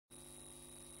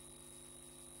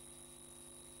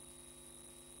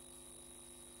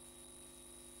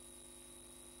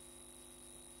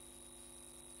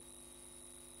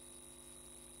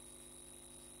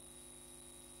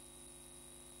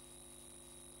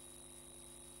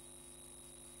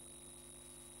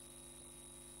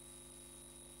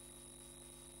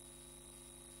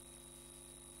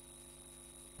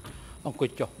អង្គុយ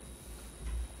ចុះ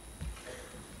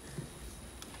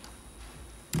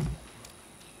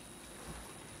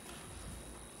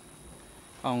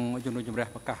អង្គជំនុំជម្រះ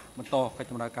ប្រកាសបន្តកិច្ច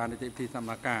ដំណើរការនីតិវិធីស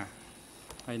មាការ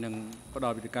ហើយនឹងផ្ដ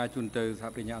ល់វិធានការជូនទៅសហ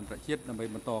ប្រញ្ញាអន្តរជាតិដើម្បី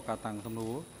បន្តការតាំងសំណួ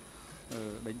រ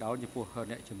ដេញដោលចំពោះ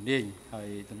អ្នកជំនាញហើយ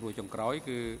សំណួរចុងក្រោយ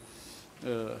គឺ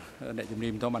អ្នកជំនាញ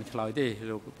មិនต้องបានឆ្លើយទេ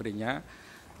លោកបរិញ្ញា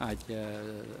អាច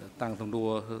តាំងសំណួរ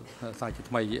សាជា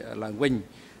ថ្មីឡើងវិញ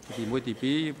ទី1ទី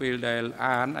2ពេលដែល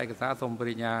អានឯកសារសូមប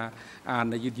រិញ្ញាអាន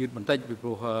យឺតបន្តិចពីព្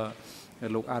រោះ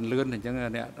លោកអានលឿនអញ្ចឹង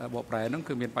អ្នកបកប្រែហ្នឹង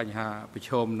គឺមានបញ្ហាប្រឈ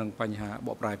មនឹងបញ្ហាប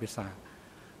កប្រែភាសា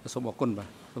សូមអរគុណបាទ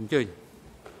សូមអញ្ជើញ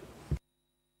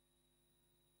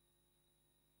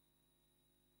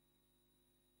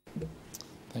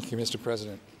Thank you, Mr.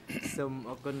 President.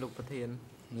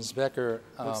 Ms. Becker,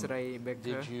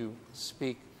 did you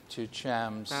speak to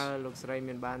CHAMS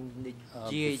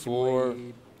before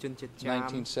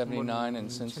 1979 and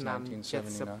since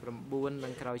 1979?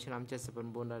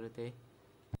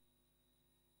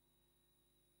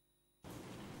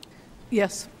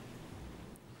 Yes.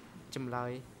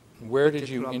 Where did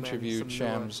you interview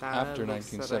CHAMS after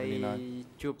 1979?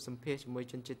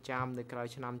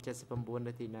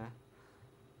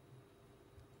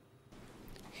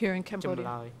 Here in Cambodia.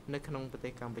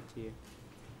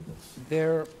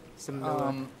 There,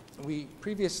 we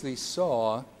previously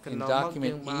saw in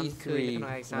document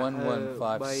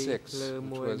E3-1156,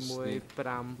 which was the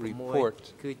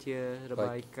report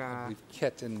by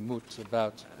Ket and Moot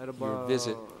about your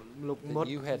visit, that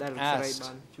you had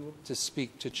asked to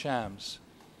speak to CHAMS.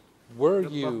 Were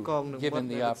you given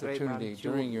the opportunity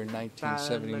during your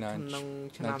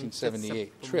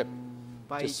 1978 trip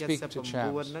to speak to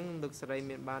CHAMS?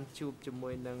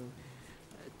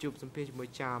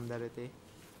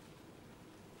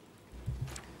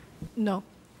 No.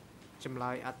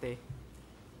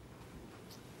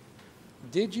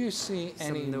 Did you see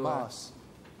any mosques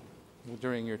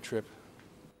during your trip?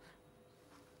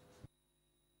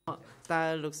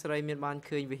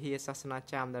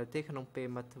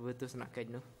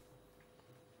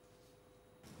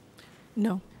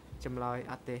 No.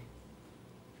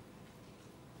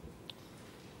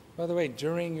 By the way,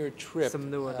 during your trip,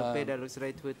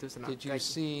 did you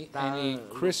see any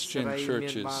Christian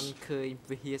churches?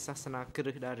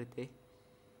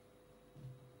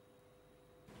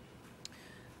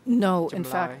 No. In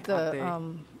fact,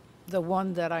 the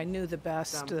one that I knew the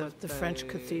best, the French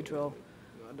cathedral,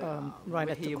 right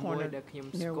at the corner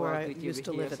near where I used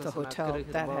to live at the hotel,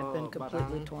 that had been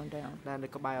completely torn down.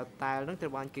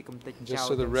 Just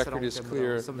so the record is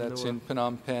clear, that's in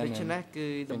Phnom Penh. And can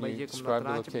you describe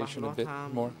the location a bit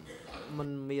more?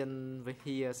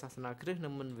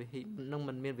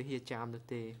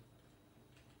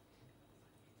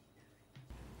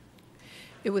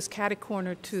 It was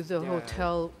catty-corner to the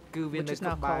hotel, which is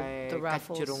now called the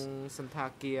Raffles,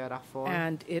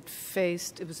 and it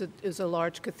faced. It was a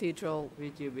large cathedral,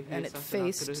 and it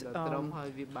faced Le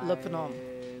Phnom,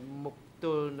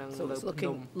 so it was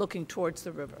looking towards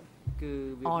the river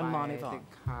on Manivong.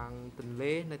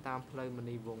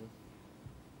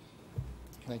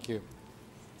 Thank you.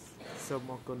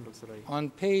 On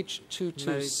page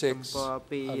 226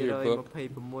 of your book,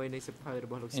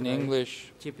 in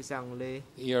English,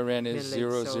 ERN is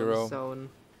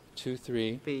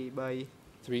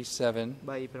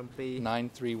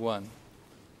 0023373931.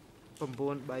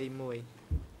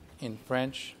 In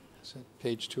French,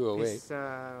 page 208,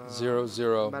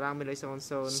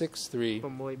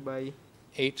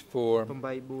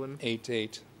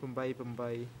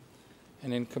 00638488.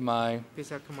 And in Khmer,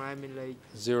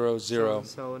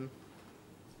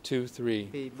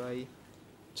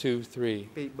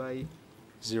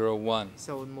 00232301.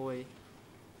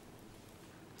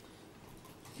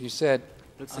 You said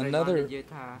another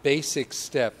basic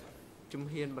step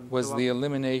was the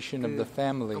elimination of the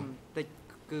family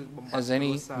as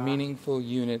any meaningful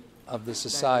unit of the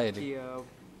society.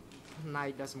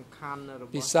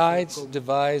 Besides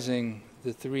devising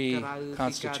the three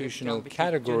constitutional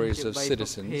categories of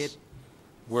citizens,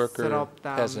 worker,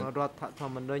 peasant,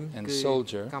 and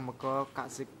soldier, the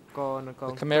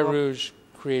Khmer Rouge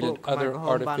created other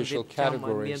artificial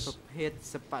categories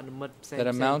that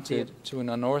amounted to an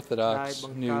unorthodox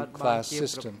new class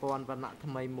system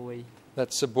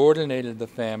that subordinated the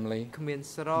family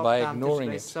by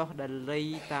ignoring it.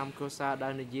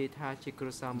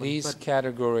 These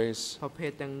categories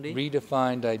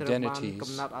redefined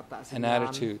identities and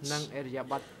attitudes,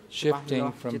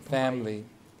 shifting from family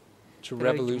to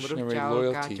revolutionary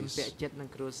loyalties,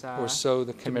 or so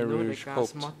the Khmer Rouge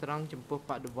hoped.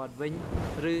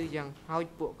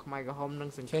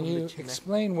 Can you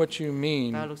explain what you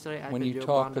mean when you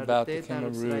talk about the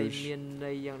Khmer Rouge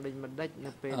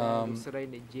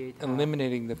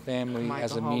eliminating the family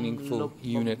as a meaningful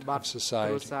unit of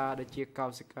society?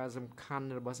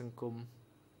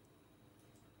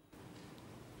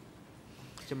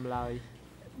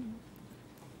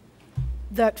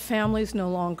 That families no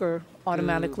longer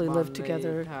automatically lived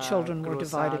together. Children were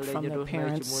divided from their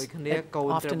parents,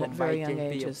 often at very young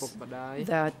ages.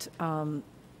 That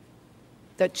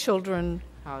children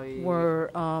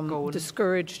were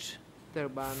discouraged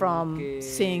from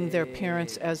seeing their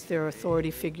parents as their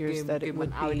authority figures, that it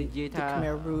would be the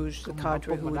Khmer Rouge, the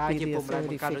cadre, who would be the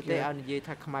authority figure,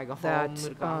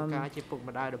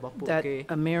 that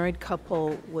a married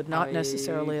couple would not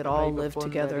necessarily at all live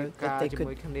together, that they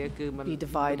could be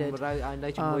divided,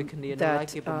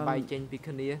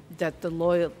 that the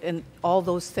loyal, and all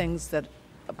those things that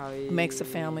makes a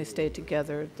family stay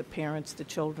together, the parents, the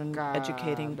children,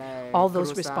 educating, all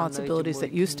those responsibilities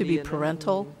that used to be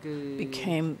parental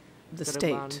became the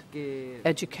state,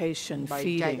 education,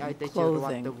 feeding,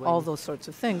 clothing, all those sorts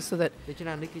of things, so that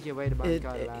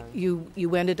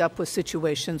you ended up with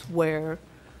situations where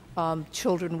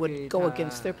children would go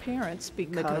against their parents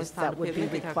because that would be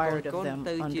required of them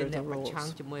under the rules.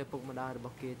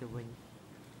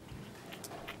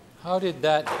 How did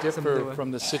that differ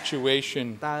from the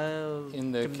situation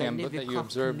in the Cambodia that you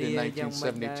observed in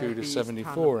 1972 to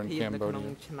 74 in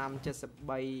Cambodia?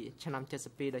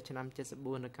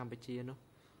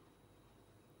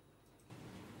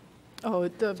 Oh,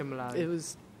 it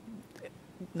was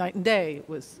night and day. It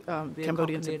was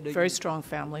Cambodians had very strong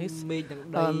families.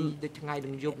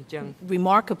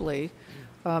 Remarkably,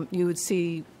 you would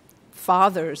see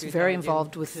fathers very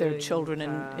involved with their children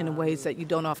in ways that you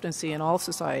don't often see in all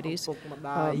societies.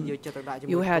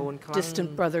 You had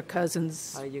distant brother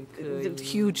cousins,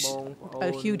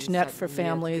 a huge net for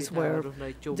families where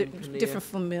different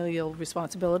familial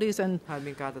responsibilities, and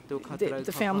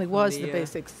the family was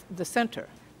the center.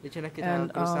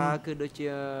 And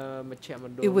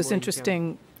it was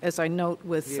interesting, as I note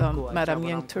with Madame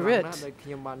Yang Turit,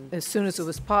 as soon as it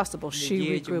was possible,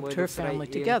 she regrouped her family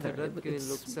together.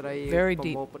 It's very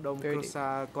deep, very deep.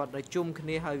 I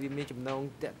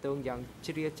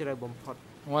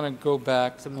want to go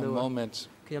back a moment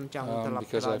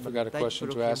because I forgot a question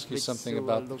to ask you something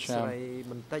about the Cham.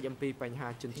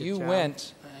 You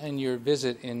went in your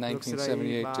visit in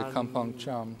 1978 to Kampong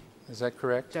Cham. Is that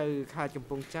correct?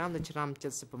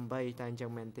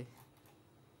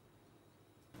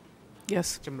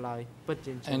 Yes.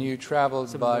 And you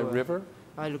traveled by river?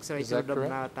 Is that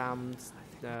correct?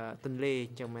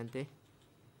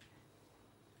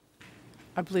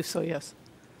 I believe so, yes.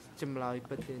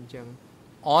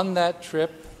 On that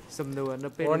trip,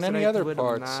 or in any other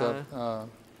parts of,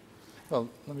 well,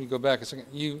 let me go back a second.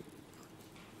 You,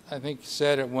 I think,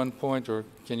 said at one point, or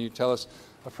can you tell us,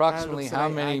 approximately how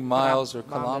many miles or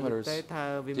kilometers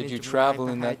did you travel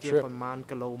in that trip?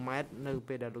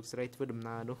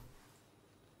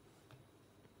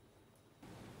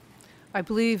 I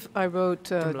believe I wrote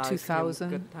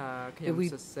 2,000.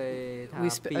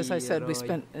 As I said, we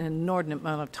spent an inordinate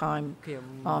amount of time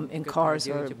in cars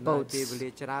or boats. In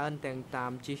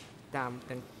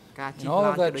all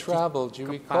of that travel, do you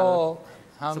recall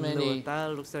how many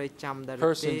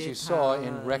persons you saw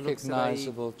in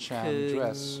recognizable Cham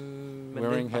dress,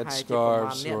 wearing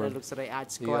headscarves or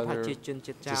the other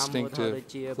distinctive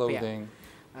clothing,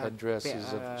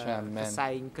 headdresses of Cham men?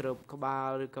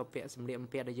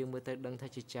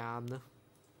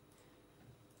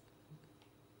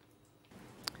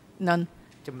 None.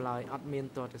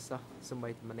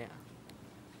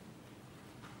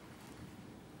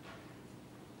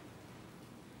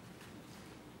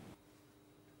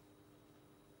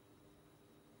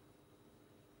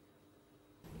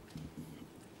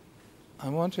 I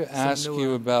want to ask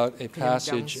you about a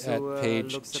passage at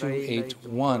page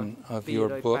 281 of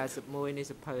your book.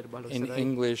 In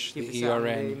English, the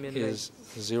ERN is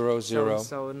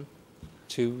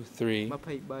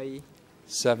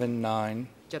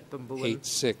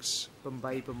 00237986.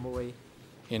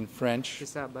 In French,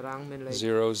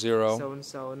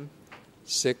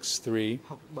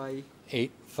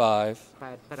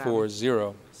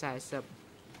 00638540.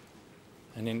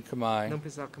 And in Khmer,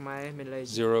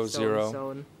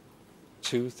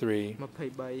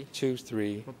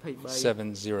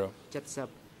 00232370.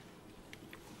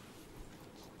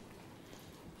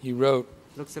 You wrote,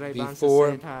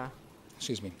 before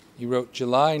He wrote,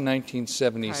 July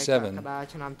 1977,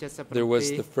 there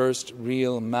was the first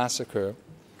real massacre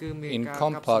in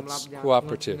Kompot's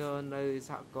cooperative.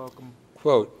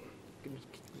 Quote,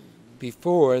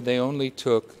 before they only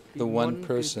took the one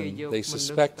person they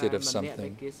suspected of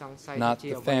something, not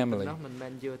the family.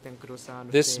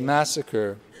 This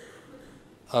massacre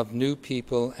of new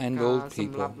people and old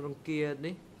people,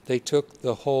 they took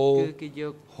the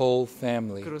whole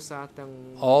family,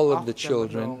 all of the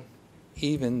children,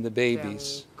 even the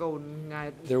babies.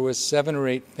 There were 7 or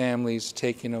 8 families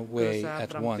taken away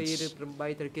at once.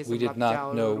 We did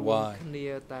not know why.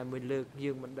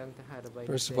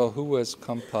 First of all, who was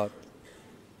Kompot?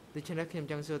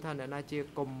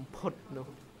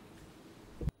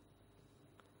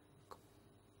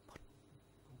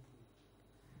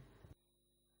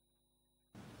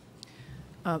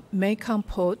 May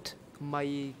Kompot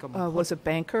was a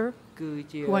banker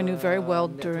who I knew very well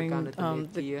during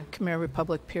the Khmer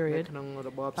Republic period.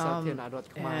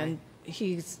 And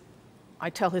I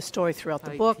tell his story throughout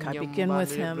the book. I begin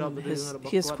with him.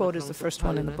 His quote is the first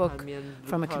one in the book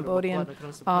from a Cambodian.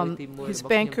 He's a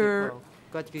banker,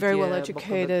 very well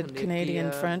educated,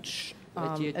 Canadian French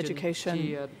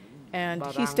education. And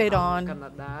he stayed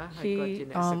on. He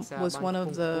was one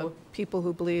of the people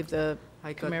who believed the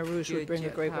Khmer Rouge would bring a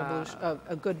great revolution,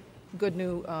 a good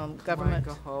new government.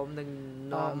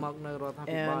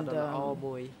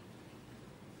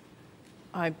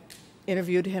 I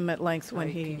interviewed him at length when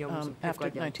he, after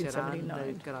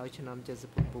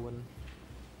 1979.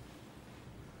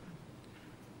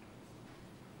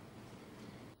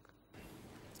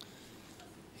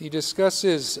 He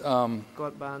discusses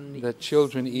that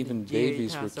children, even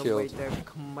babies, were killed.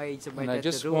 And I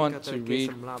just want to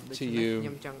read to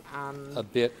you a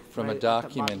bit from a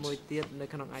document,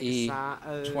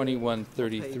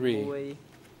 E2133.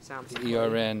 The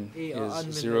ERN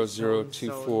is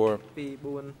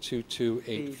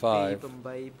 00242285.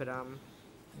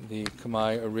 The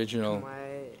Khmer original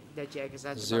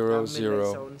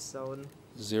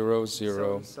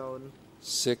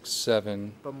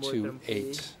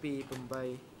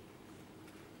 00006728.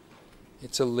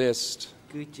 It's a list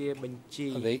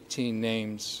of 18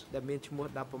 names.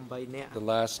 The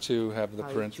last 2 have the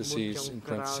parentheses, in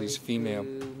parentheses, female.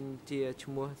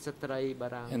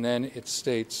 And then it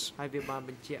states,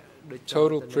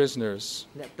 total prisoners,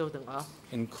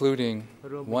 including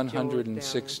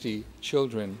 160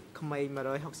 children,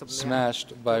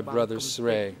 smashed by Brother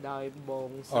Sray,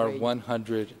 are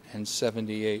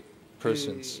 178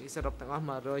 persons.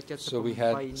 So we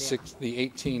had the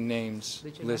 18 names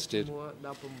listed,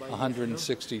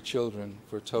 160 children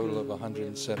for a total of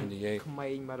 178.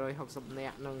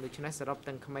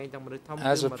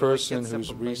 As a person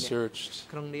who's researched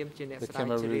the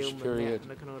Khmer Rouge period,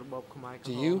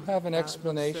 do you have an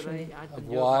explanation of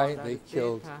why they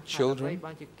killed children?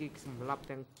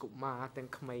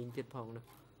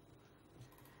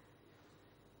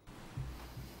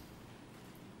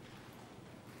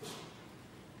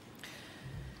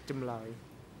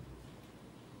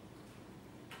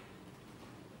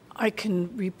 I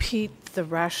can repeat the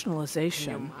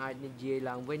rationalization.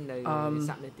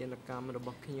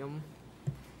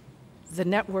 The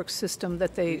network system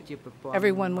that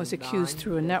everyone was accused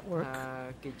through a network,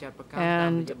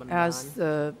 and as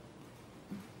the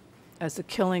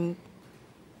killing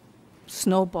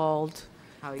snowballed,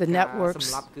 the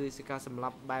networks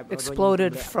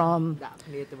exploded from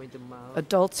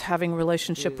adults having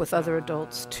relationship with other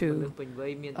adults to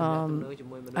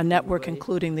a network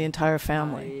including the entire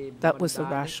family. That was the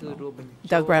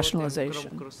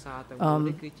rationalization.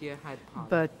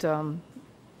 But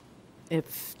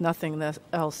if nothing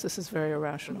else, this is very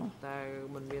irrational.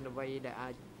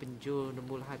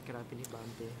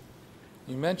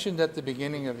 You mentioned at the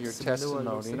beginning of your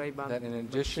testimony that in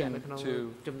addition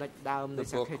to the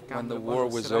book When the War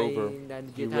Was Over,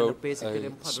 you wrote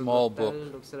a small book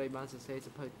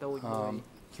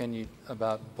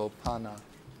about Bopana.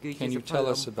 Can you tell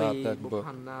us about that book?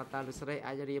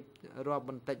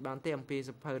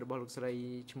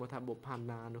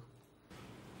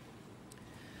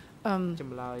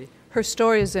 Her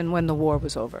story is in When the War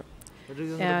Was Over.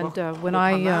 And when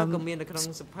I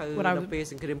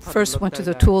first went to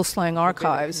the Tool Slang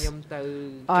archives,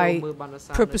 I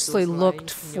purposely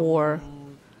looked for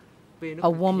a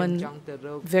woman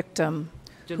victim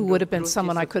who would have been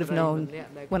someone I could have known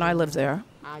when I lived there.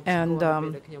 And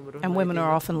women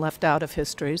are often left out of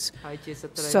histories.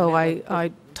 So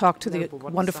I talked to the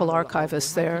wonderful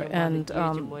archivist there, and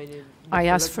I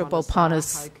asked for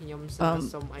Bopana's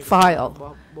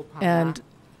file. And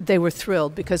they were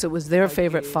thrilled because it was their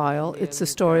favorite file. It's the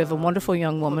story of a wonderful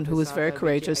young woman who was very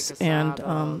courageous, and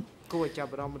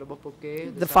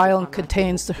the file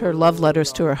contains her love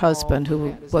letters to her husband,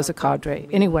 who was a cadre.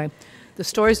 Anyway, the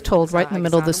story is told right in the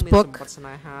middle of this book.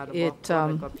 It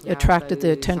attracted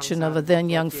the attention of a then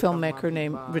young filmmaker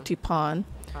named Ritti Pan,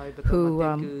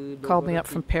 who called me up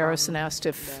from Paris and asked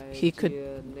if he could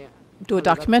do a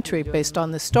documentary based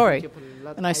on this story.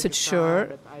 And I said,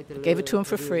 sure, gave it to him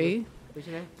for free.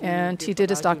 And he did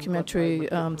his documentary,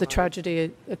 The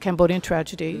Tragedy, a Cambodian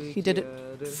Tragedy. He did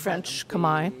it French,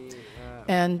 Khmer.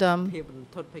 And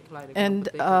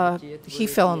he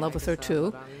fell in love with her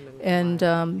too.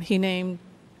 And he named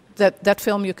that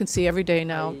film you can see every day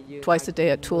now, twice a day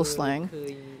at Tool Slang.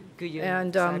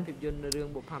 And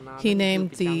he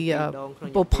named the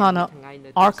Bopana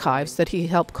Archives that he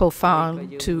helped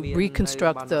co-found to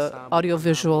reconstruct the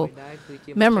audiovisual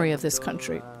memory of this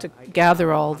country, to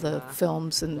gather all the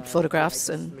films and photographs,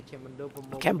 and the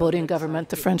Cambodian government,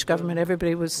 the French government,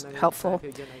 everybody was helpful.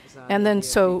 And then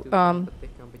so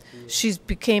she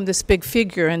became this big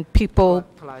figure, and people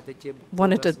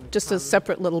wanted just a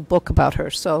separate little book about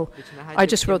her. So I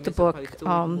just wrote the book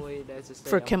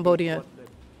for Cambodia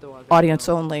audience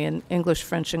only in English,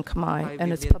 French, and Khmer,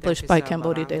 and it's published by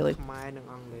Cambodia Daily.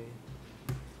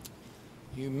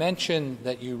 You mentioned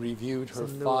that you reviewed her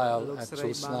file at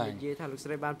Tool Slang.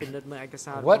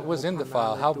 What was in the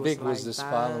file? How big was this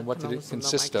file, and what did it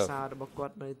consist of?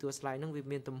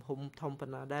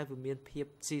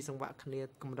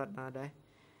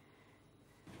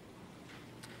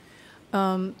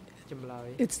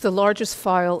 It's the largest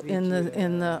file in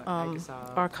the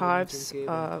archives.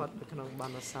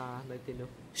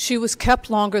 She was kept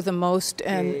longer than most,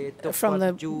 and from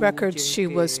the records, she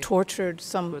was tortured,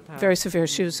 some very severe.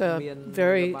 She was a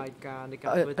very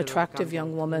attractive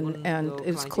young woman, and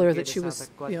it was clear that she was,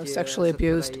 sexually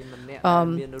abused.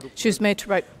 She was made to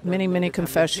write many, many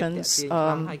confessions.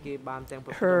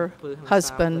 Her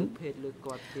husband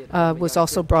was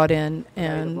also brought in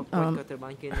and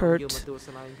hurt.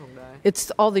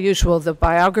 It's all the usual, the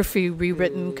biography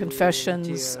rewritten,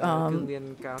 confessions,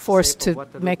 forced to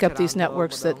make up these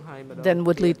networks that then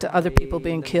would lead to other people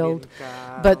being killed.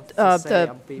 But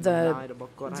the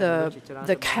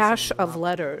cache of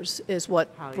letters is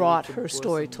what brought her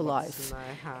story to life.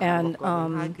 And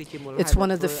it's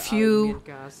one of the few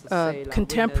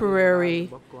contemporary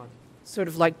sort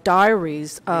of like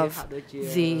diaries of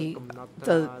the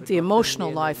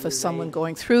emotional life of someone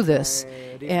going through this.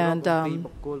 And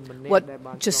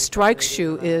what just strikes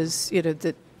you is,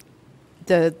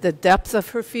 the depth of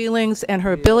her feelings and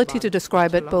her ability to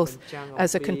describe it both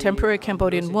as a contemporary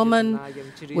Cambodian woman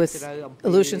with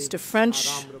allusions to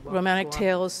French romantic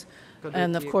tales,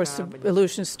 and of course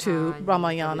allusions to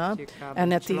Ramayana.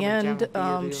 And at the end,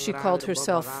 she called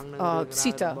herself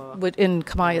Sita, in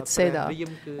Khmer it's Seda,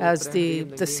 as the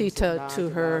Sita to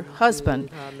her husband.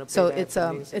 So it's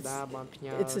an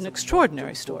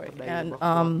extraordinary story, and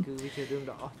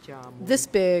this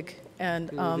big.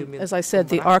 And as I said,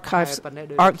 the archives,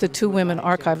 the two women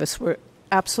archivists were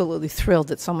absolutely thrilled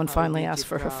that someone finally asked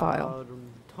for her file.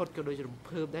 And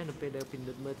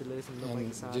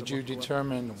did you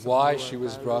determine why she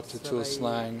was brought to Tool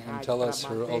Slang, and tell us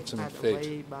her ultimate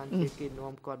fate?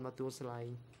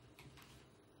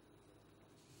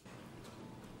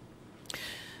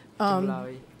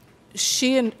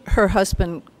 She and her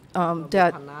husband,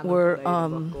 Dad, were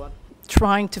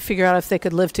trying to figure out if they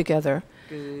could live together,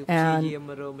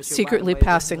 and secretly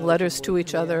passing letters to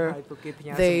each other.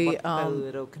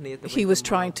 He was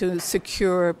trying to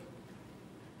secure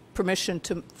permission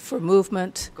for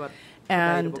movement,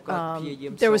 and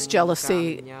there was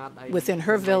jealousy within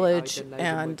her village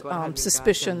and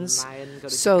suspicions,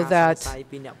 so that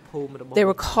they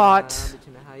were caught,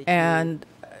 and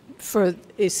for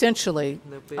essentially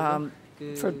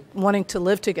for wanting to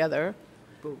live together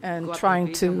and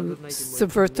trying to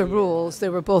subvert the rules, they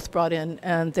were both brought in,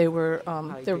 and they were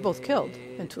both killed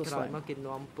in Tool Slang.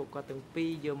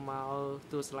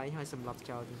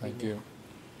 Thank you.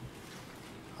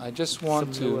 I just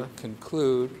want to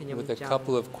conclude with a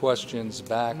couple of questions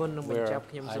back where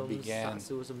I began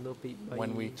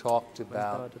when we talked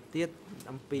about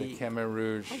the Khmer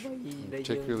Rouge,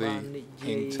 particularly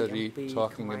King Tarit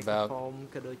talking about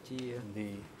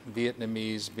the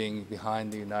Vietnamese being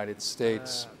behind the United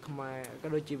States,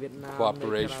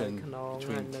 cooperation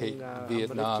between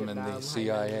Vietnam and the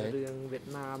CIA.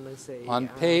 On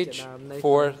page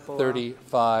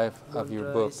 435 of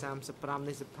your book,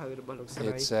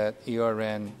 it's at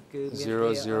ERN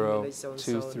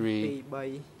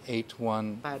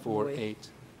 00238148.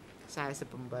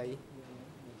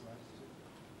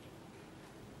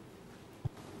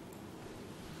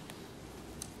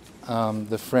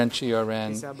 The French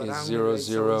ERN is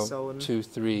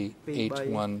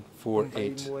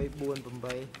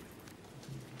 00238148.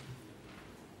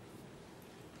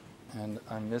 And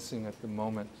I'm missing at the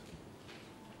moment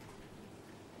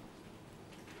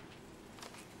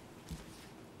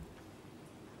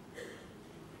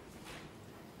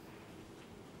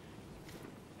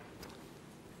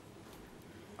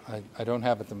I don't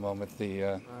have at the moment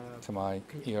the Khmer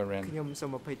ERN.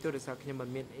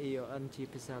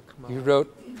 You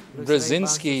wrote,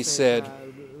 Brzezinski said,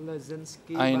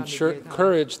 I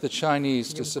encouraged the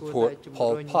Chinese to support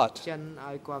Pol Pot.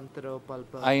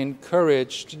 I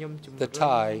encouraged the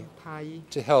Thai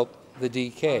to help the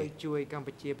DK.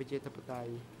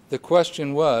 The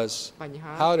question was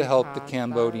how to help the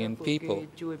Cambodian people.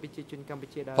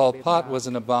 Pol Pot was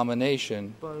an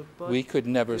abomination. We could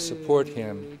never support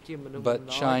him, but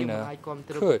China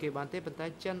could.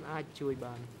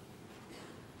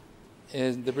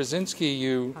 And the Brzezinski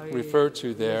you refer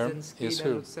to there is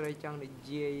who?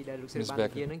 Ms.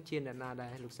 Becker.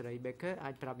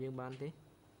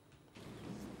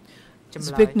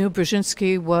 Zbigniew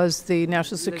Brzezinski was the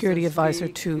National Security Advisor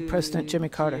to President Jimmy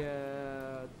Carter.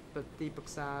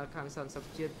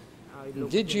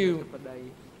 Did you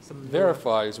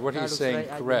verify, is what he's saying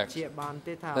correct,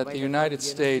 that the United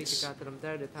States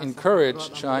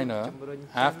encouraged China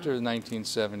after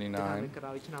 1979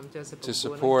 to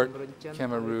support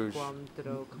Khmer Rouge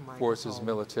forces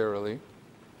militarily?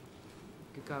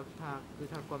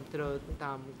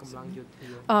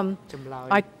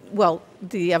 Well,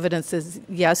 the evidence is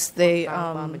yes. They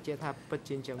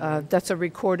that's a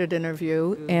recorded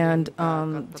interview, and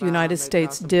the United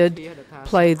States did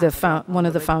play one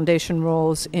of the foundation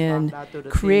roles in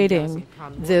creating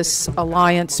this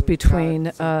alliance between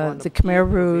the Khmer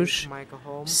Rouge,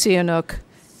 Sihanouk,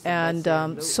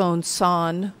 and Son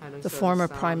Sann, the former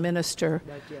prime minister,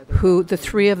 who the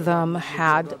three of them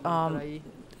had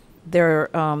their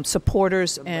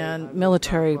supporters and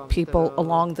military people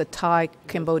along the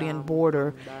Thai-Cambodian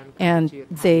border, and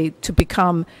they to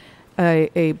become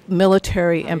a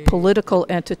military and political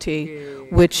entity,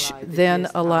 which then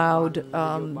allowed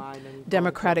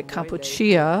Democratic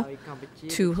Kampuchea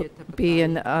to be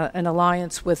in an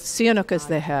alliance with Sihanouk as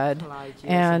the head,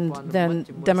 and then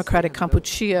Democratic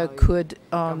Kampuchea could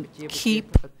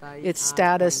keep its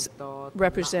status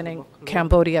representing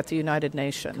Cambodia at the United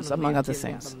Nations, among other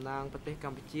things.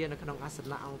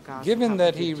 Given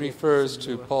that he refers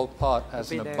to Pol Pot as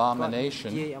an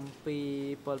abomination,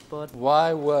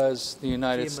 why was the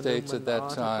United States at that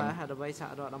time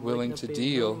willing to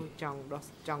deal,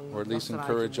 or at least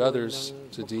encourage others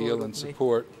to deal and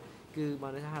support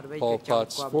Pol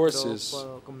Pot's forces,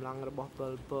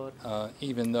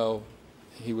 even though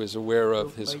he was aware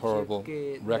of his horrible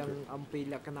record?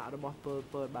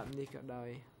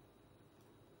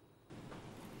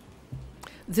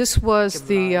 This was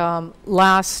the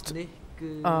last,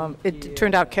 it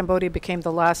turned out Cambodia became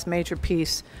the last major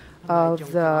piece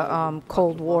of the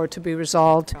Cold War to be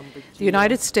resolved. The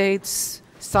United States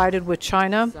sided with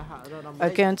China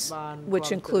against,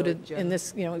 which included in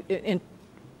this,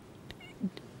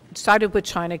 sided with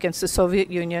China against the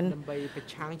Soviet Union.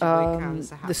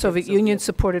 The Soviet Union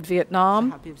supported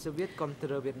Vietnam.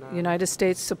 The United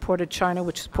States supported China,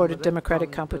 which supported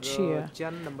Democratic Kampuchea.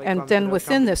 And then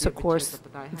within this, of course,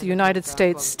 the United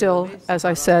States still, as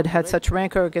I said, had such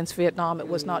rancor against Vietnam, it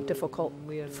was not difficult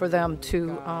for them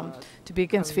to be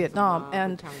against Vietnam.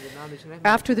 And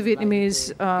after the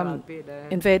Vietnamese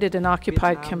invaded and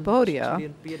occupied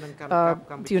Cambodia,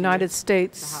 the United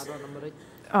States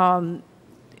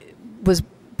was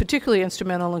particularly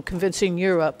instrumental in convincing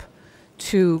Europe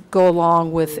to go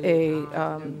along with a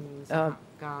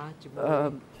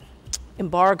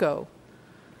embargo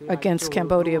against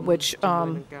Cambodia, which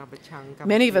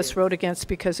many of us wrote against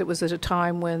because it was at a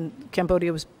time when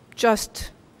Cambodia was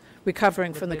just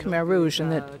recovering from the Khmer Rouge,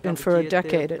 and for a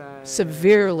decade it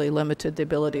severely limited the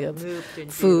ability of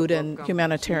food and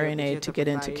humanitarian aid to get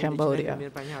into Cambodia.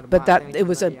 But that it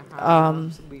was at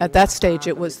that stage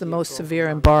it was the most severe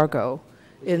embargo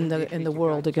in the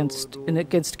world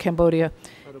against Cambodia,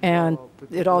 and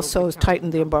it also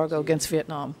tightened the embargo against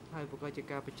Vietnam.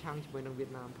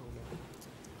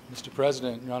 Mr.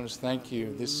 President, Your Honors, thank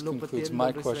you. This concludes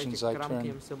my questions. I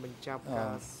turn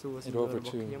it over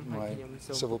to my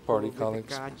civil party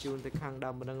colleagues.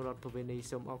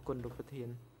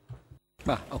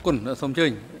 បាទអរគុណសូមអញ្ជើ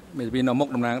ញមេធាវីនៅមុខ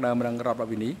តំណាងដើមរងរដ្ឋ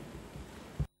វិនី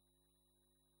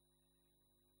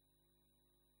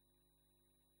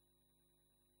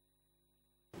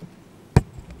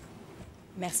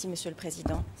Mr. Merci, Monsieur le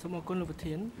Président.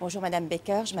 Bonjour, Madame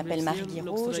Becker. Je m'appelle Marie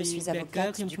Guiraud. Je suis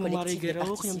avocate du collectif des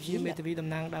partis civils.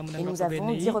 Et nous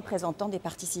avons 10 représentants des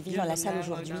partis civils dans la salle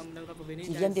aujourd'hui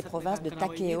qui viennent des provinces de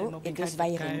Takeo et de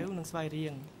Sveiring.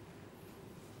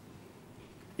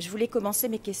 Je voulais commencer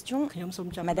mes questions,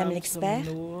 Madame l'expert,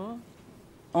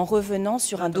 en revenant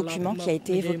sur un document qui a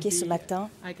été évoqué ce matin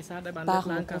par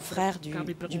mon confrère du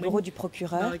bureau du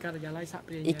procureur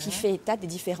et qui fait état des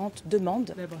différentes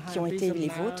demandes qui ont été les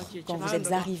vôtres quand vous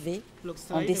êtes arrivés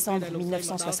en décembre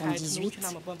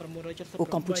 1978 au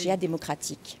Kampuchea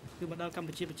démocratique.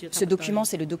 Ce document,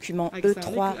 c'est le document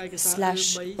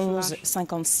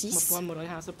E3/1156.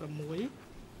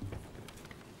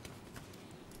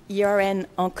 IRN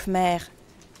en Khmer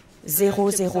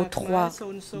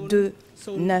 003-2944.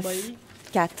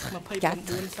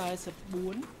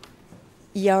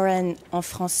 IRN en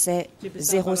français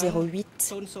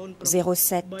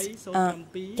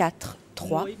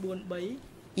 008-07-143.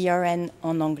 IRN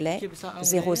en anglais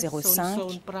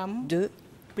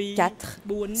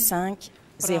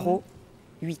 005-24-508.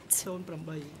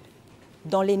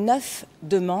 Dans les 9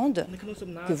 demandes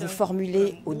que vous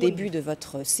formulez au début de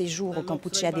votre séjour au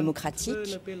Kampuchea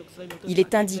démocratique, il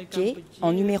est indiqué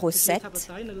en numéro 7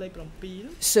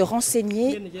 se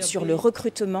renseigner sur le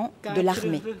recrutement de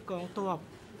l'armée.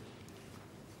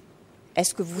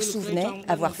 Est-ce que vous vous souvenez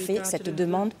avoir fait cette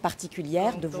demande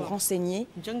particulière de vous renseigner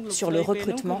sur le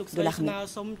recrutement de l'armée?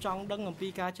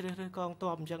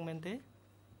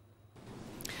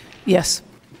 Yes.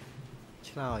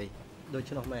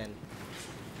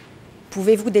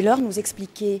 Pouvez-vous dès lors nous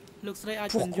expliquer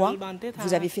pourquoi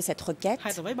vous avez fait cette requête,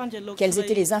 quelles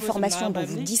étaient les informations dont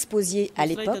vous disposiez à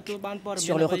l'époque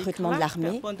sur le recrutement de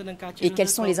l'armée et quelles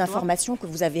sont les informations que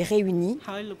vous avez réunies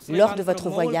lors de votre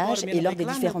voyage et lors des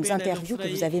différentes interviews que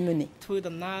vous avez menées?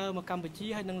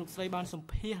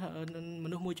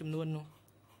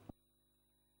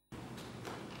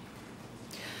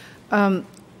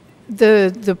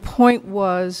 The point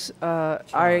was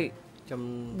I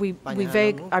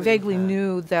vaguely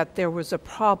knew that there was a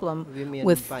problem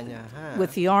with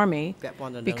the army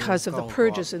because of the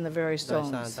purges in the various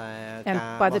zones. And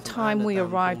by the time we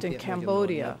arrived in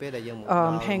Cambodia,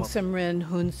 Heng Samrin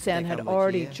Hun Sen had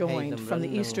already joined from the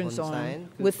eastern zone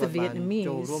with the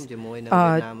Vietnamese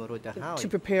to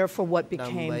prepare for what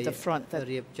became the front that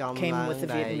came with the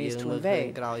Vietnamese to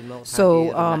invade.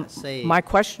 So my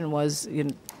question was,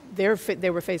 they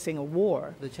were facing a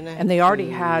war, and they already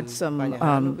had some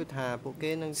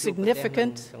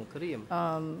significant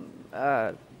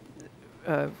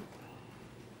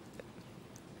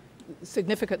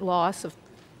significant loss of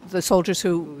the soldiers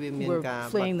who were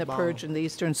fleeing the purge in the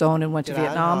eastern zone and went to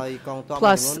Vietnam,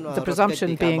 plus the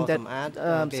presumption being that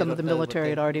some of the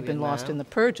military had already been lost in the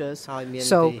purges.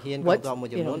 So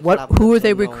who were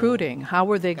they recruiting? How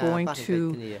were they going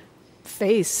to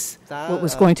face what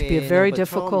was going to be a very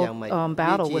difficult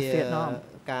battle with Vietnam?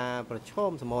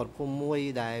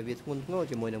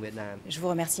 Je vous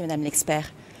remercie, Madame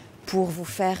l'expert. Pour vous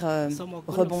faire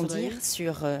rebondir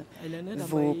sur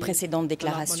vos précédentes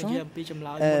déclarations,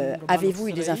 avez-vous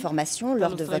eu des informations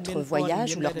lors de votre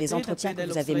voyage ou lors des entretiens que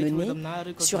vous avez menés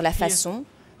sur la façon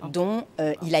dont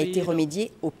il a été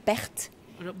remédié aux pertes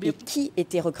et qui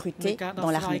était recruté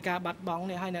dans l'armée?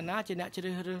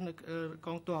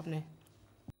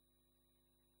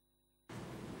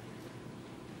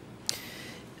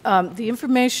 The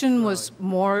information was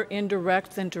more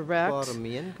indirect than direct,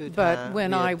 but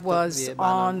when I was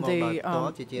on the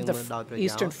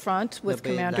Eastern Front with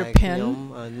Commander Pin,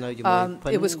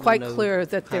 it was quite clear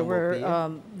that there were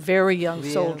very young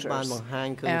soldiers,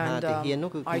 and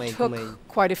I took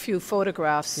quite a few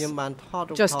photographs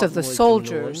just of the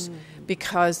soldiers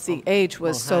because the age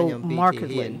was so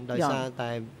markedly young.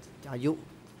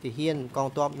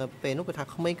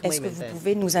 Est-ce que vous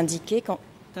pouvez nous indiquer quand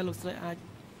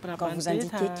vous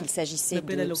indiquez qu'il s'agissait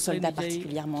de soldats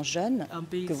particulièrement jeunes,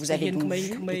 que vous avez donc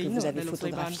vus et que vous avez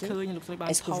photographiés,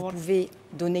 est-ce que vous pouvez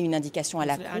donner une indication à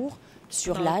la Cour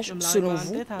sur l'âge, selon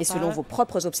vous et selon vos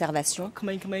propres observations,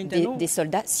 des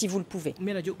soldats, si vous le pouvez?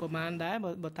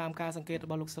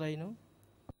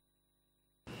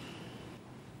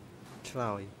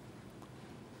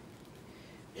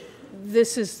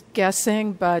 This is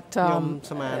guessing, but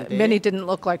many didn't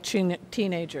look like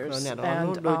teenagers.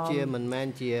 And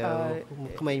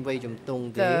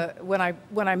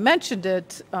when I mentioned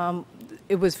it,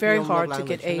 it was very hard to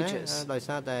get ages.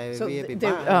 So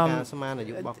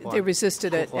they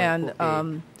resisted it, and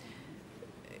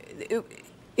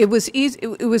It was easy.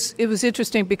 It was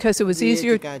interesting because it was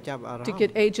easier to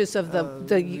get ages of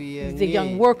the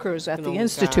young workers at the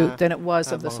institute than it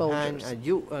was of the soldiers.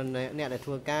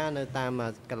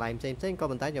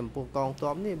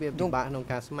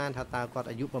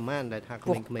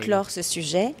 Pour clore ce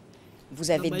sujet, vous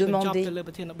avez demandé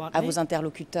à vos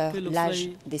interlocuteurs l'âge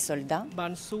des soldats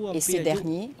et ces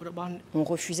derniers ont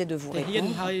refusé de vous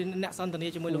répondre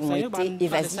ou ont été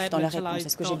évasifs dans leur réponse.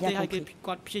 Est-ce que j'ai bien compris?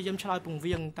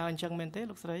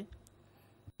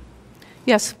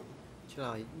 Yes.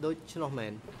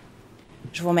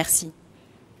 Je vous remercie.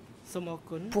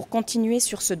 Pour continuer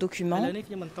sur ce document,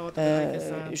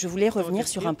 je voulais revenir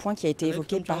sur un point qui a été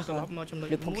évoqué par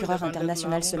le procureur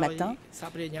international ce matin,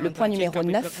 le point numéro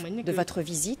 9 de votre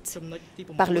visite,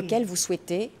 par lequel vous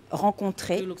souhaitez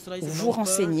rencontrer ou vous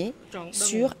renseigner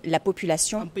sur la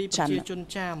population Cham.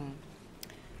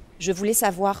 Je voulais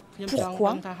savoir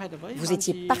pourquoi vous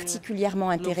étiez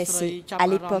particulièrement intéressé à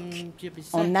l'époque,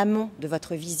 en amont de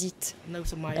votre visite,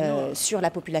 sur la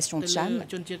population Cham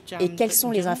et quelles sont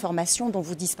les informations dont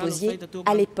vous disposiez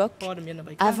à l'époque,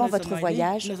 avant votre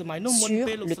voyage, sur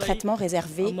le traitement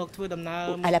réservé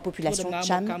à la population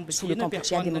Cham sous le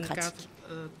Kampuchea démocratique.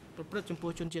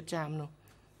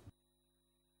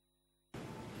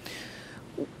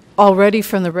 Already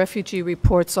from the refugee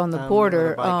reports on the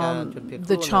border,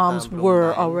 the Chams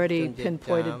were already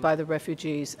pinpointed by the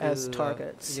refugees as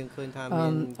targets.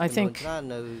 I think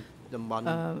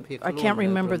I can't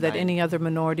remember that any other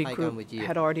minority group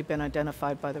had already been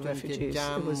identified by the refugees.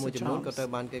 It was the Chams.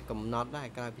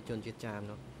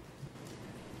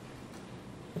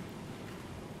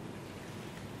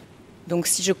 Donc,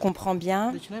 si je comprends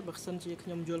bien,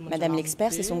 Madame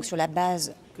l'expert, c'est donc sur la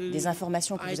base des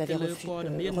informations que vous avez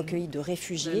recueillies de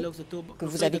réfugiés que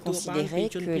vous avez considéré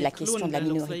que la question de la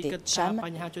minorité Cham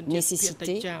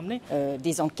nécessitait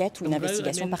des enquêtes ou une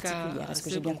investigation particulière. Est-ce que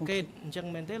j'ai bien compris?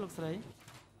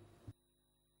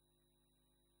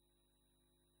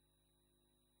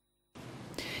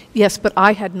 Yes, but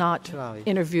I had not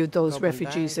interviewed those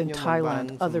refugees in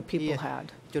Thailand. Other people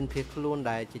had. Je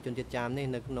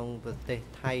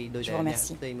vous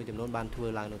remercie.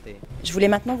 Je voulais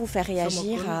maintenant vous faire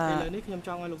réagir à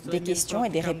des questions et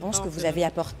des réponses que vous avez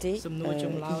apportées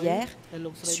hier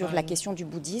sur la question du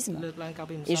bouddhisme.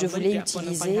 Et je voulais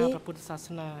utiliser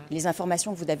les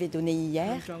informations que vous avez données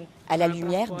hier à la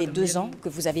lumière des 2 ans que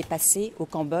vous avez passés au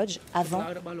Cambodge avant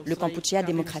le Kampuchea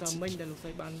démocratique.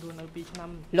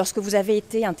 Lorsque vous avez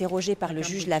été interrogé par le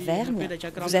juge Lavergne,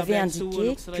 vous avez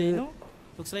indiqué que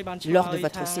lors de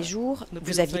votre séjour,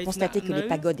 vous aviez constaté que les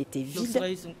pagodes étaient vides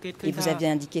et vous avez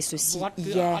indiqué ceci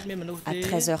hier à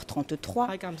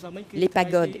 13h33. Les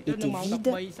pagodes étaient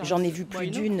vides, j'en ai vu plus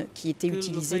d'une qui était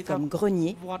utilisée comme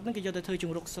grenier.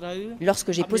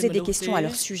 Lorsque j'ai posé des questions à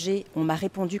leur sujet, on m'a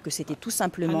répondu que c'était tout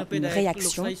simplement une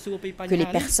réaction, que les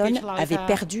personnes avaient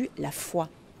perdu la foi.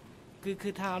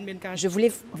 Je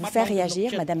voulais vous faire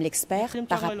réagir, Madame l'expert,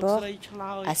 par rapport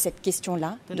à cette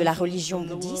question-là de la religion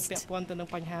bouddhiste.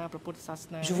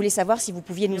 Je voulais savoir si vous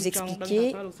pouviez nous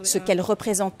expliquer ce qu'elle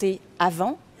représentait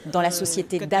avant, dans la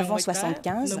société d'avant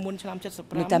 75,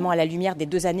 notamment à la lumière des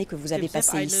 2 années que vous avez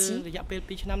passées ici,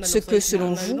 ce que,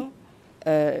 selon vous,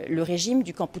 le régime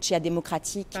du Kampuchea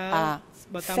démocratique a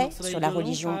fait sur la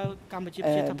religion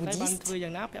bouddhiste,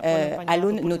 à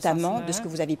l'aune notamment de ce que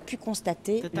vous avez pu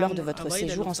constater lors de votre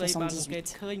séjour en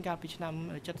 78.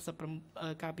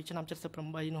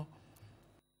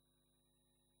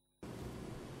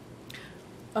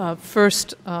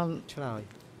 First,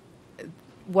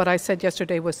 what I said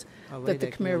yesterday was that the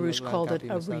Khmer Rouge called it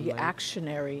a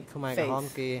reactionary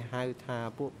faith,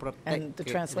 and the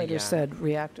translator said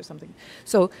react or something.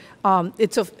 So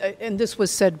and this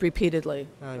was said repeatedly.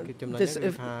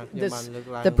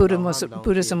 That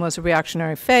Buddhism was a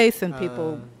reactionary faith, and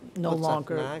people no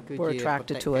longer were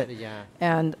attracted to it.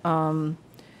 And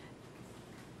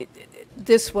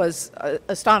this was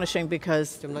astonishing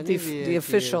because the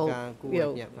official,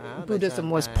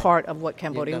 Buddhism was part of what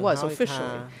Cambodia was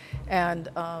officially, and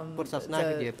the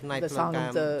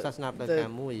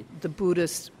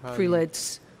Buddhist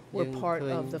prelates were part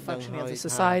of the functioning of the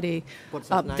society.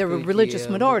 There were religious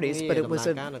minorities, but it was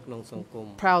a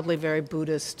proudly very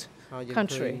Buddhist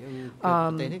country.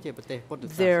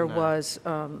 There was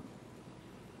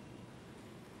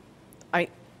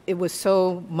it was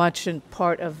so much in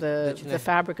part of the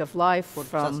fabric of life,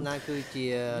 from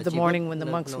the morning when the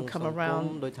monks would come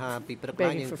around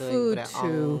begging for food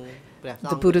to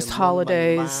the Buddhist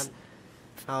holidays,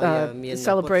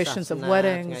 celebrations of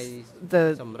weddings.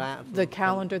 The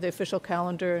calendar, the official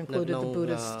calendar, included the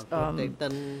Buddhist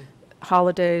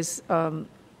holidays.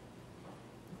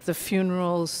 the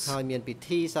funerals, the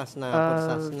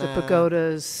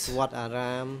pagodas,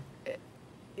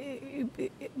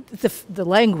 the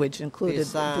language included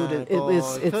Buddha.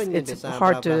 It's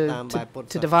hard to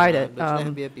divide it.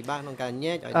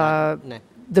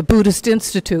 The Buddhist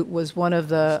Institute was one of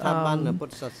the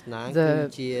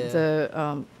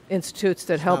institutes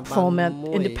that helped foment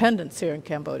independence here in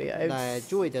Cambodia.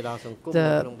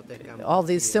 All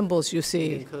these symbols you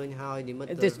see,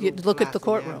 you look at the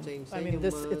courtroom. I mean,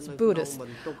 it's Buddhist.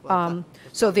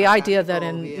 So the idea that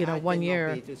in 1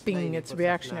 year, being it's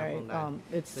reactionary,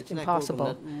 it's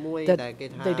impossible. That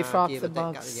they defrock the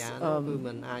monks,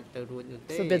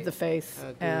 forbid the faith,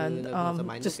 and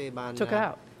just took it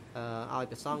out.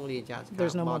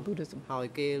 There's no more Buddhism.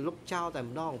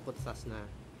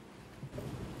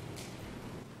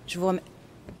 Je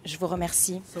vous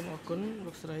remercie.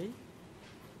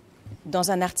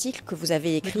 Dans un article que vous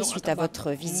avez écrit suite à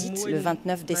votre visite le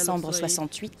 29 décembre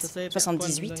 78,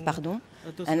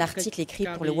 un article écrit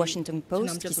pour le Washington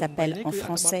Post qui s'appelle en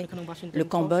français « Le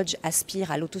Cambodge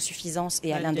aspire à l'autosuffisance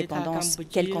et à l'indépendance,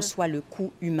 quel qu'en soit le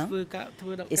coût humain ».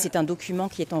 Et c'est un document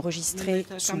qui est enregistré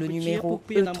sous le numéro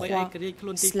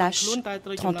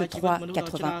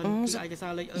E3/3391,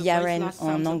 IRN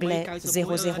en anglais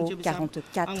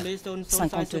 0044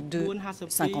 52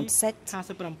 57,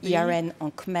 IRN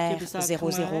en Khmer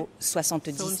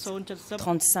 0070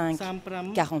 35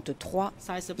 43,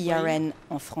 IRN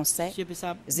en français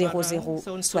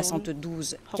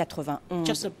 0072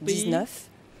 91 19.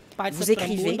 Vous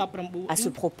écrivez à ce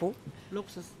propos,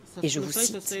 et je vous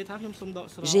cite,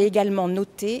 « J'ai également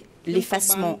noté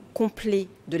l'effacement complet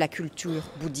de la culture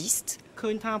bouddhiste,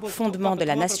 fondement de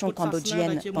la nation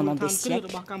cambodgienne pendant des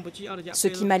siècles, ce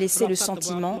qui m'a laissé le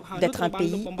sentiment d'être un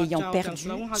pays ayant perdu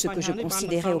ce que je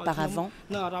considérais auparavant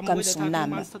comme son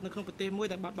âme. »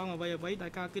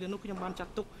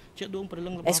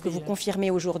 Est-ce que vous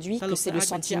confirmez aujourd'hui que c'est le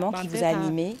sentiment qui vous a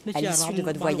animé à l'issue de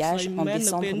votre voyage en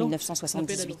décembre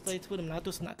 1978?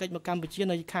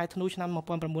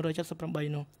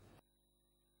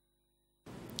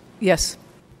 Yes.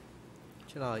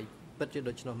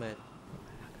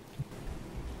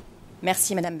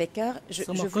 Merci Madame Becker.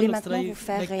 Je voulais maintenant vous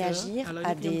faire réagir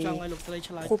à des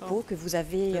propos que vous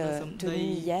avez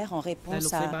tenus hier en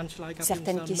réponse à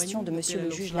certaines questions de Monsieur le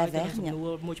juge Lavergne,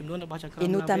 et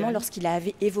notamment lorsqu'il a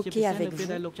évoqué avec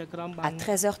vous à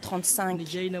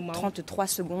 13h35, 33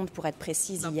 secondes pour être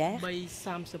précise hier,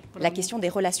 la question des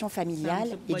relations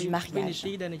familiales et du mariage.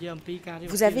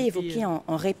 Vous avez évoqué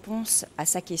en réponse à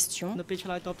sa question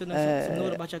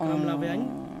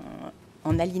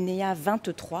en alinéa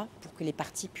 23, pour que les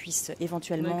parties puissent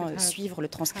éventuellement suivre le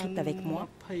transcript avec moi,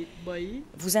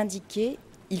 vous indiquez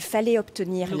qu'il fallait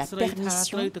obtenir la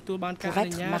permission pour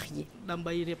être marié.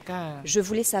 Je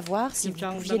voulais savoir si vous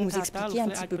pouviez nous expliquer un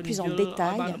petit peu plus en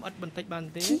détail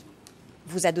qui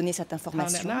vous a donné cette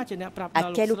information,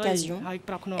 à quelle occasion,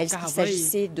 est-ce qu'il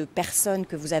s'agissait de personnes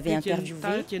que vous avez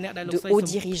interviewées, de hauts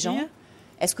dirigeants.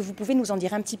 Est-ce que vous pouvez nous en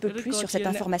dire un petit peu plus sur cette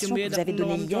information que vous avez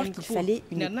donnée hier, qu'il fallait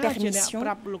une permission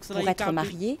pour être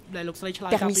marié?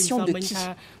 Permission de qui?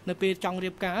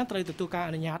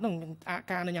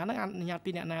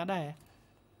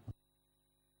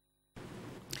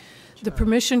 The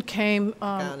permission came,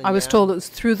 I was told it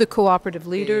was through the cooperative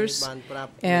leaders,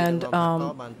 and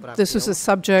this was a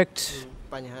subject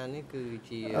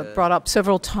brought up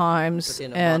several times,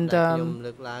 and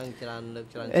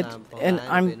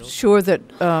I'm sure that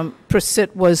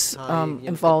Prasit was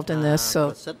involved in this,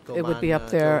 so it would be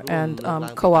up there, and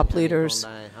co-op leaders.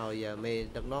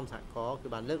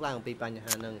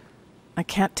 I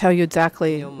can't tell you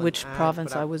exactly which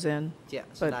province I was in,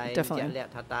 but definitely.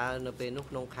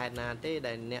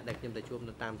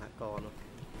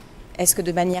 Est-ce que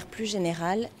de manière plus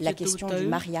générale, la question du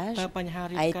mariage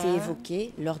a été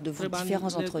évoquée lors de vos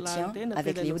différents entretiens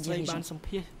avec les hauts dirigeants?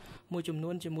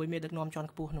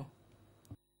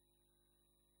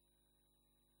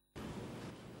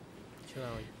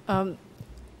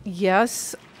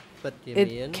 Yes,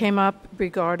 it came up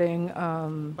regarding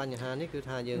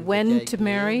when to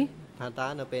marry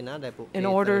in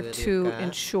order to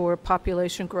ensure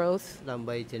population growth,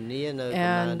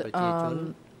 and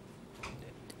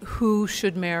who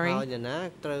should marry,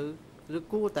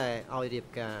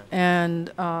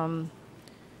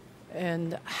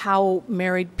 and how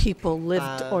married people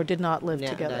lived or did not live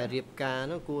together.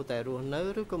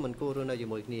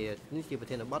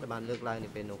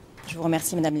 Je vous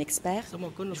remercie, Madame l'expert. Je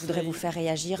voudrais vous faire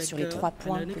réagir sur les 3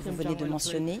 points que vous venez de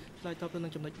mentionner.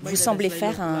 Vous semblez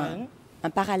faire un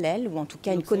parallèle, ou en tout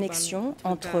cas une connexion,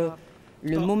 entre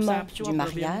le moment du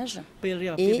mariage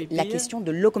et la question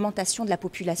de l'augmentation de la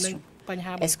population.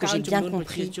 Est-ce que j'ai bien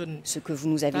compris ce que vous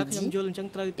nous avez dit?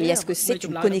 Et est-ce que c'est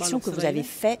une connexion que vous avez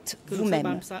faite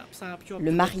vous-même,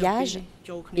 le mariage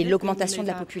et l'augmentation de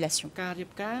la population?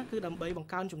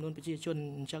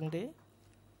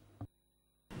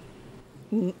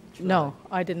 No,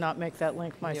 I did not make that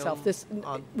link myself. This,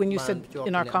 when you said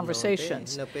in our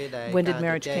conversations, when did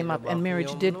marriage came up, and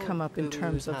marriage did come up in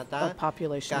terms of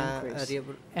population increase,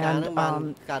 and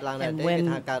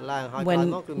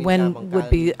when would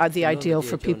be the ideal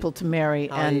for people to marry,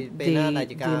 and the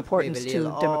importance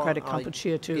to democratic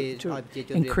Kampuchea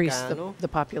to increase the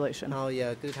population.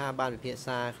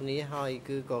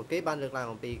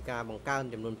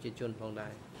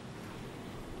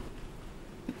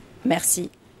 Merci.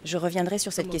 Je reviendrai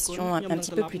sur cette question un petit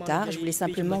peu plus tard. Je voulais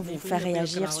simplement vous faire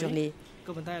réagir sur les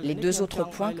deux autres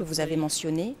points que vous avez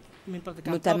mentionnés,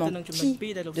 notamment qui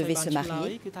devait se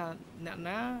marier,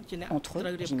 entre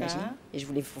eux, j'imagine, et je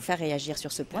voulais vous faire réagir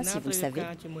sur ce point, si vous le savez,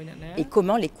 et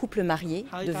comment les couples mariés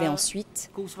devaient ensuite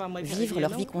vivre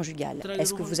leur vie conjugale.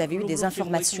 Est-ce que vous avez eu des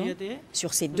informations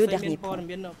sur ces deux derniers points?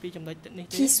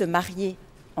 Qui se mariait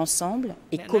ensemble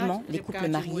et comment les couples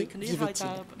mariés vivaient-ils?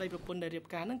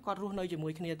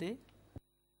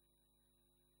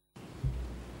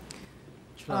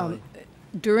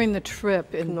 During the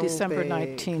trip in December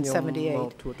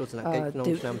 1978,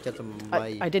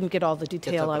 I didn't get all the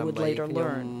detail I would later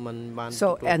learn.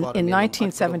 So, and in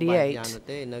 1978,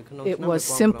 it was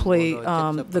simply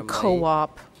the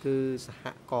co-op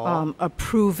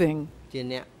approving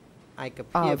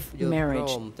of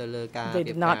marriage. They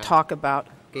did not talk about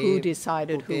who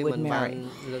decided who would marry.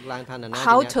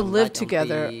 How to live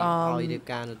together,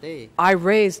 I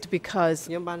raised because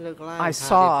I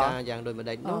saw,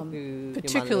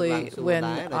 particularly when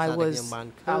I was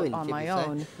out on my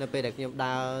own,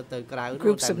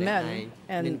 groups of men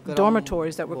and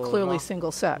dormitories that were clearly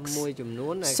single-sex.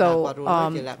 So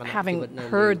having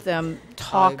heard them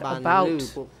talk about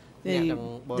the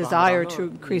desire to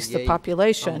increase the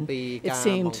population, it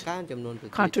seemed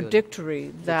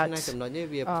contradictory that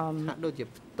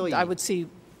I would see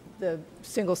the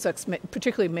single-sex,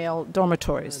 particularly male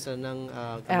dormitories.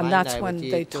 And that's when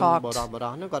they talked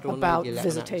about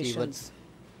visitations.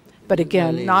 But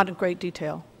again, not in great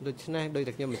detail.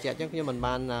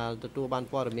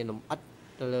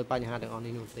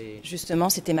 Justement,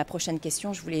 c'était ma prochaine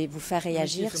question. Je voulais vous faire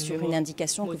réagir sur une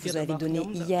indication que vous avez donnée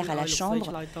hier à la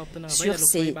Chambre sur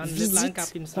ces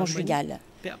visites conjugales.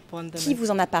 Qui vous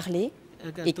en a parlé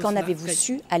et qu'en avez-vous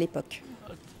su à l'époque?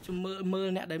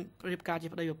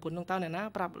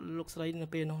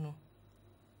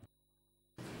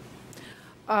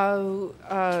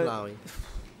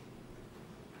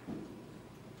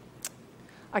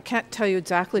 I can't tell you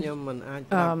exactly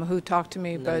who talked to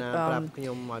me, but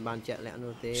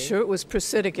sure, it was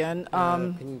Prasidigan.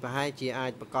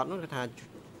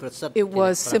 It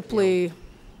was simply,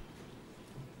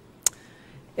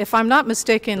 if I'm not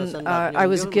mistaken, I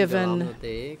was given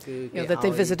that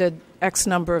they visited X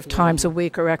number of times a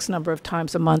week or X number of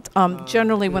times a month.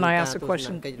 Generally, when I asked a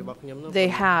question, they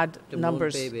had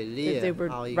numbers. They were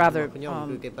rather,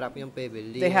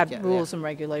 they had rules and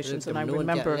regulations, and I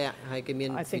remember, I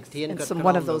think in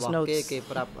one of those notes,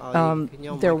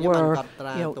 there were,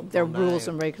 there were rules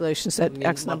and regulations that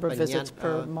X number of visits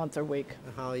per month or week.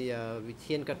 Je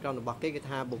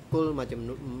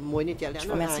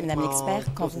vous remercie, Madame l'expert.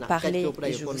 Quand vous parlez,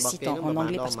 et je vous cite en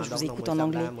anglais parce que je vous écoute en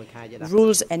anglais,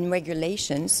 rules and regulations,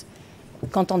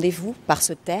 qu'entendez-vous par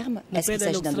ce terme? Est-ce qu'il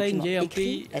s'agit d'un document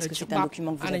écrit? Est-ce que c'est un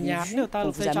document que vous avez vu, qu'on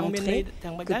vous a montré?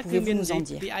 Que pouvez-vous nous en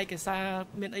dire?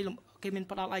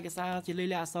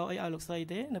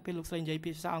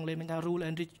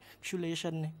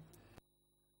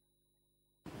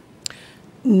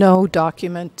 No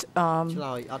document.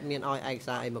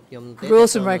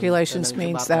 Rules and regulations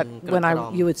means that when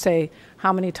you would say,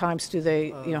 how many times do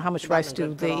they, how much rice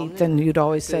do they eat, then you'd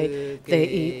always say they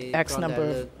eat X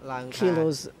number of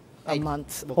kilos a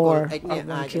month or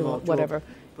 1 kilo, whatever.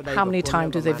 How many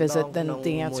times do they visit? Then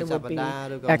the answer would be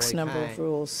X number of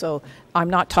rules. So I'm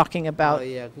not talking about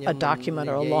a document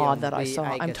or a law that I saw.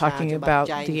 I'm talking about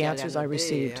the answers I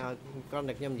received.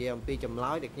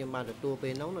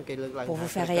 Pour vous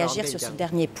faire réagir sur ce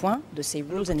dernier point de ces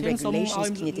rules and regulations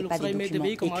qui n'étaient pas des documents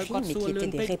écrits mais qui étaient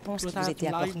des réponses qui vous étaient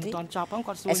apportées,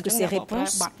 est-ce que ces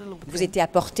réponses vous étaient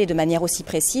apportées de manière aussi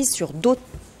précise sur d'autres?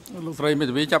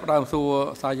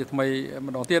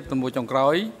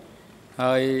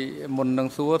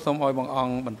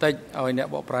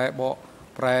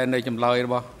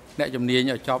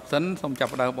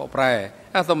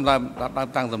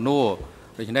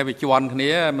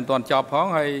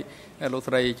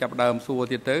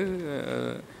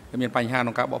 មានបញ្ហាក្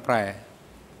នុងការបកប្រែ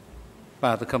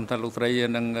បាទសង្ឃឹមថាលោកស្រី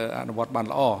នឹងអនុវត្តបាន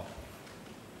ល្អ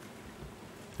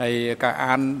ហើយការ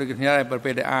អានដូចគ្នា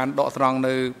ពេលដែលអានដកស្រង់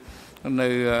នៅ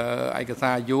ឯក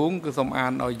សារយោងគឺសូមអា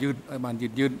នឲ្យយឺតឲ្យបាន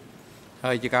យឺត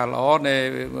ហើយជាការល្អនៃ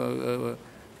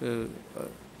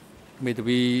មេធា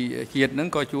វីជាតិហ្នឹង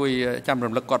ក៏ជួយចាំ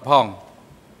រំលឹកគាត់ផង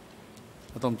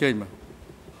សូមអញ្ជើញបាទ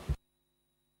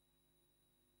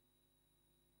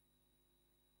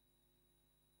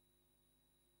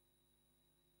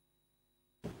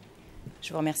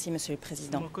Je vous remercie, Monsieur le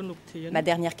Président. Ma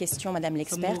dernière question, Madame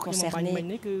l'expert, concernait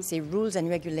ces rules and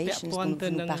regulations dont vous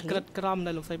nous parlez.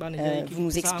 Vous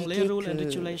nous expliquez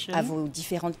qu'à vos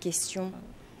différentes questions,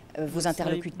 vos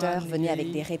interlocuteurs venaient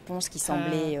avec des réponses qui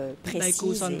semblaient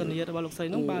précises et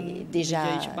déjà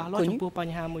connues.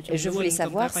 Je voulais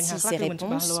savoir si ces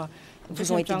réponses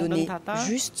vous ont été données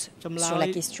juste sur la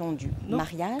question du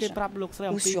mariage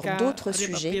ou sur d'autres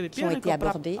sujets qui ont été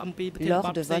abordés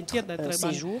lors de votre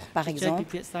séjour, par exemple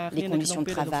les conditions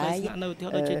de travail,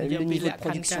 le niveau de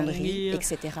production de riz,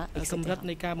 etc. etc.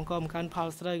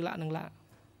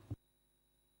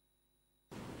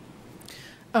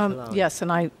 Yes,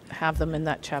 and I have them in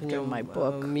that chapter in my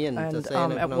book. And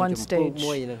at one stage,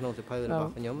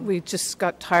 we just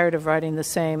got tired of writing the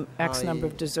same X number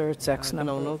of desserts, X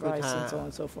number of rice, and so on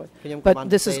and so forth. But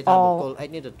this is all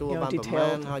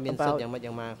detailed about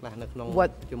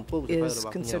what is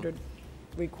considered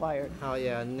required.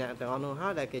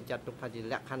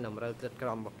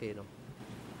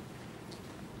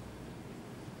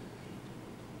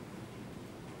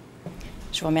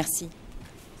 Je vous remercie.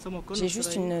 J'ai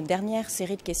juste une dernière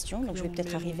série de questions, donc je vais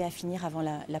peut-être arriver à finir avant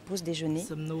la pause déjeuner.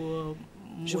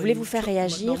 Je voulais vous faire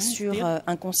réagir sur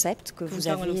un concept que vous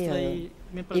avez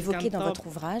évoqué dans votre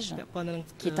ouvrage,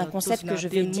 qui est un concept que je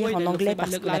vais dire en anglais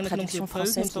parce que la traduction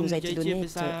française qui nous a été donnée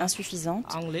est insuffisante.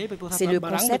 C'est le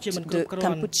concept de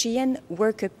Cambodian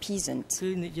worker peasant.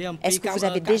 Est-ce que vous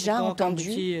avez déjà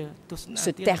entendu ce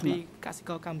terme,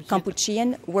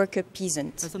 Cambodian worker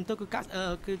peasant?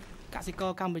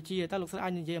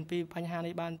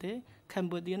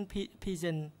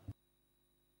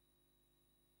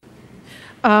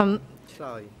 Had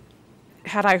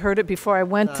I heard it before I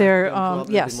went there?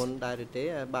 Yes.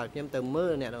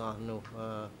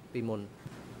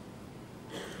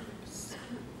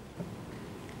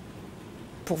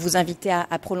 Pour vous inviter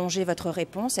à prolonger votre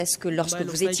réponse, est-ce que lorsque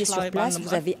vous étiez sur place,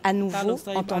 vous avez à nouveau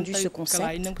entendu ce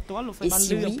concept? Et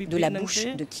si oui, de la bouche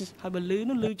de qui?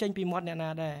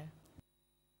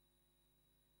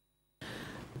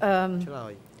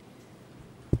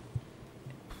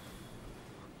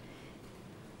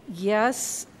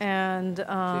 Yes, and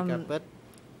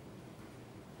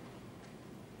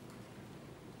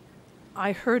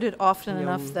I heard it often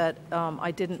enough that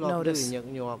I didn't notice.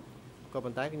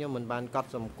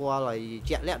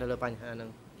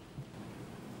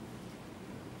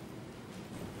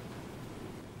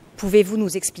 Pouvez-vous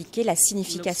nous expliquer la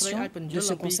signification de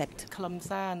ce concept?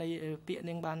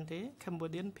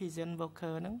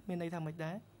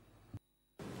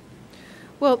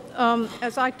 Well,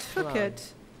 as I took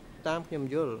it,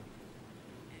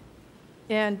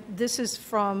 and this is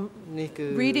from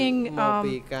reading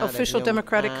official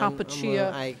Democratic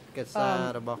Kampuchea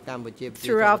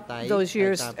throughout those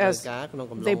years as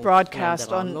they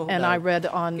broadcast on, and I read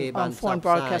on Foreign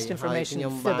Broadcast Information,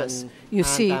 FIBIS. You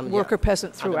see worker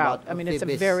peasant throughout. I mean, it's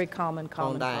a very common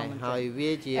commentary.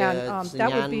 And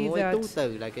that would be that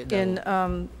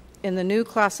in the new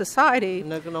class society,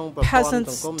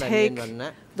 peasants take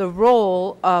the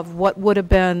role of what would have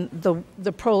been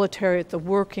the proletariat, the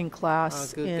working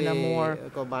class, in a more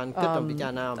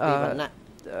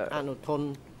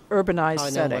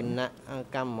urbanized setting.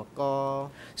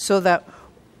 So that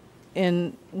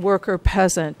in worker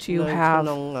peasant, you have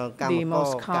the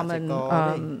most common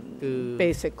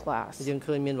basic class.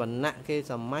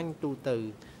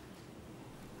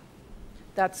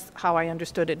 That's how I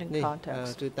understood it in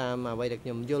context.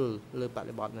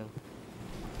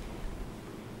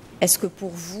 Est-ce que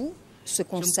pour vous, ce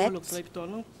concept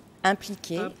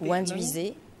impliquait ou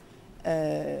induisait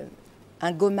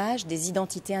un gommage des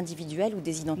identités individuelles ou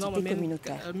des identités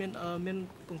communautaires?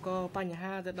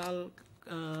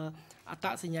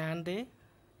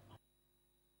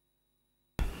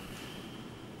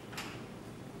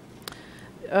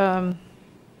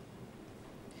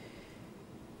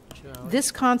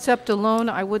 This concept alone,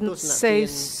 I wouldn't say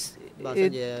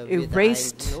it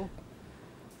erased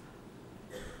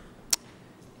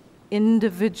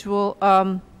individual.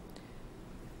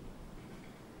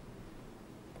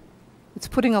 It's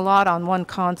putting a lot on one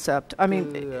concept. I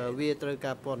mean,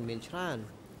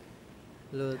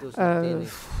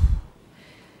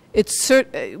 it's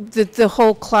the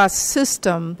whole class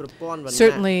system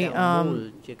certainly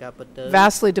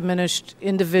vastly diminished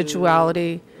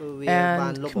individuality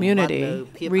and community,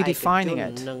 redefining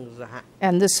it.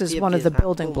 And this is one of the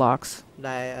building blocks.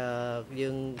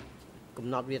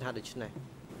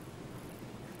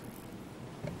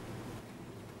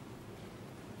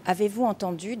 Avez-vous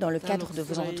entendu, dans le cadre de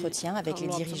vos entretiens avec les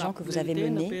dirigeants que vous avez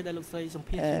menés,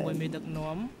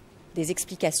 des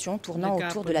explications tournant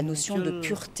autour de la notion de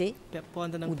pureté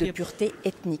ou de pureté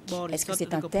ethnique? Est-ce que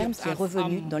c'est un terme qui est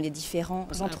revenu dans les différents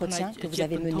entretiens que vous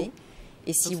avez menés?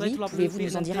 Et si oui, pouvez-vous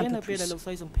nous en dire un peu plus?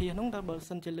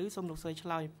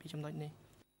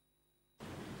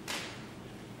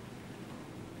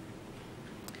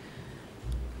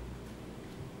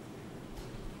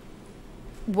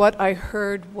 What I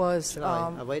heard was the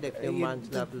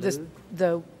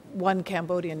one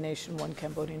Cambodian nation, one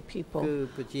Cambodian people.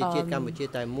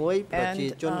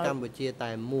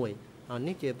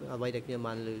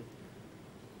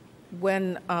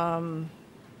 When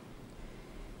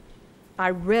I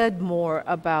read more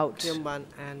about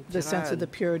the sense of the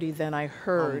purity than I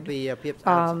heard,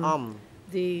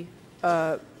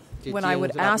 when I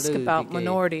would ask about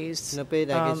minorities,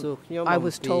 I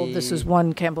was told this is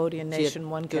one Cambodian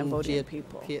nation, one Cambodian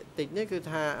people.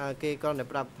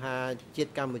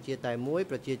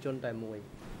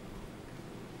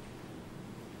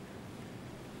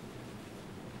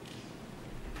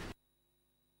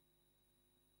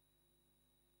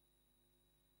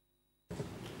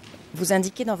 Vous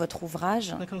indiquez dans votre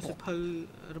ouvrage, pour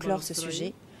clore ce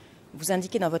sujet, vous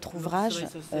indiquez dans votre ouvrage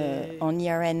en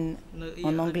IRN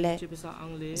en anglais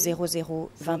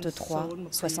 0023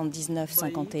 79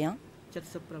 51,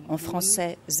 en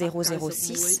français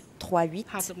 006 38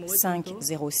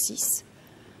 506,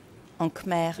 en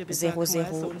Khmer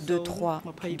 0023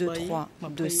 23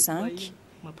 25,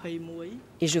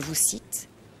 et je vous cite,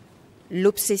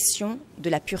 l'obsession de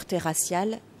la pureté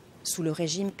raciale sous le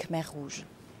régime Khmer rouge.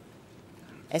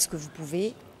 Est-ce que vous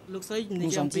pouvez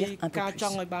nous en dire un peu plus?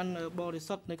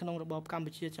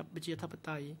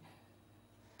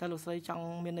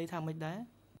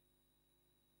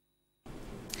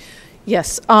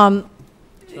 Yes,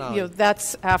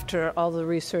 that's after all the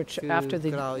research,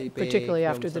 particularly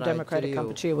after the Democratic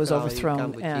Kampuchea was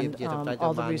overthrown, and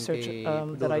all the research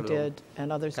that I did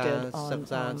and others did on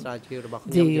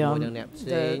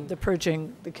the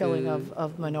purging, the killing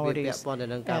of minorities.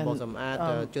 And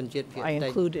I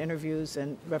include interviews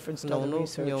and reference to other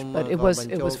research, but it was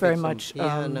very much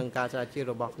the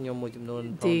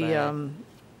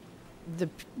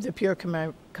pure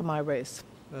Khmer race.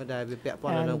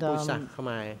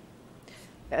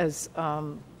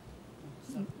 And,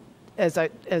 as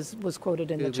was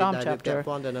quoted in the Cham chapter,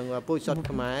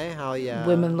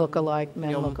 women look alike,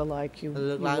 men look alike. You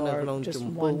are just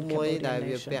one Cambodian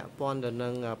nation.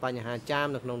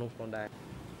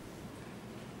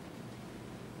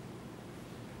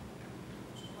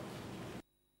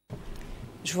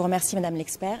 Je vous remercie, Madame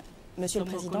l'expert. Monsieur le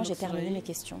Président, j'ai terminé mes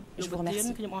questions. Je vous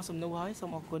remercie.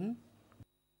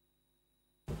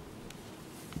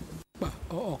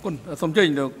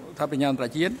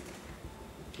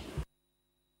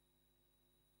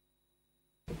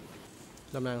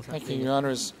 Thank you, Your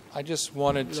Honors. I just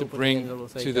wanted to bring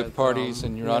to the parties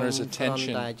and Your Honor's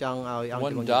attention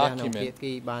one document.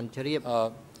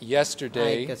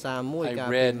 Yesterday, I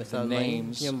read the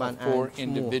names of 4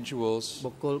 individuals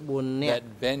that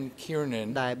Ben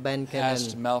Kiernan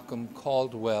asked Malcolm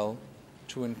Caldwell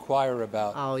to inquire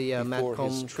about before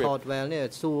his trip to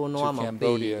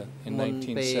Cambodia in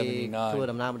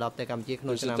 1979.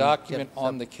 There's a document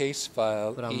on the case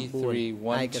file,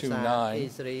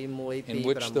 E3129, in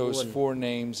which those 4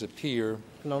 names appear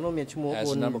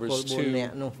as numbers 2,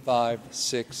 5,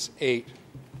 6, 8.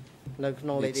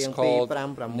 It's called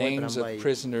Names of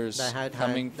Prisoners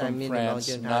Coming from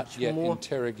France Not Yet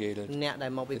Interrogated.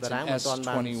 It's an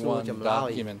S21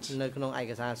 document.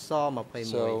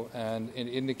 So, and it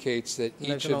indicates that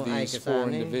each of these 4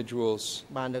 individuals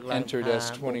entered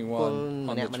S21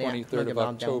 on the 23rd of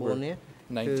October,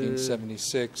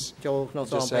 1976. Just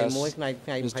ask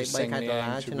Mr. Seng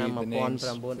Liang to read the names,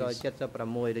 please.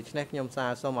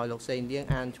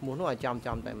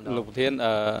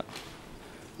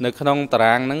 នៅក្នុងតា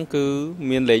រាងហ្នឹងគឺ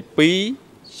មានលេខ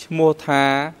 2 ឈ្មោះថា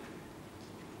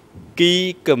គី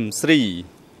កឹមស្រី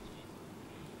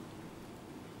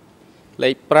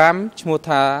លេខ 5 ឈ្មោះ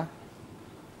ថា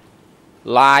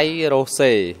ឡាយរ៉ូ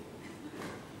សេ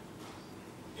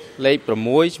លេខ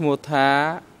 6 ឈ្មោះថា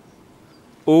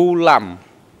អ៊ូឡាំ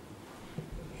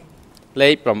លេ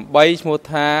ខ 8 ឈ្មោះ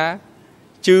ថា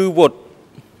ជឺវុត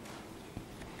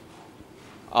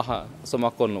សូមអ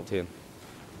រគុណលោកធាន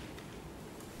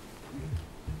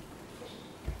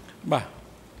បាទ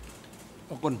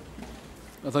អរគុណ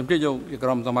សូមជម្រាបយកក្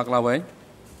រុមសមាជិកឡើងវិញ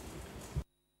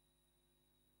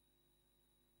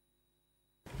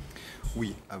Oui,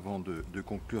 avant de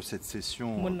conclure cette session,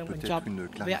 peut-être une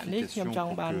clarification pour que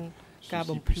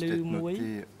ceci puisse être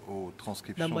noté aux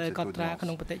transcriptions de cette audience.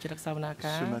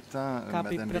 Ce matin,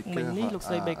 Madame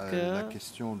Becker, à la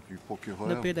question du procureur,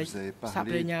 vous avez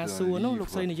parlé d'un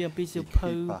livre écrit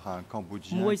par un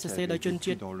Cambodgien qui avait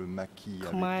vécu dans le maquis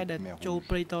avec le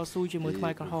Khmer rouge. Et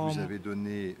vous avez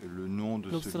donné le nom de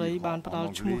ce livre en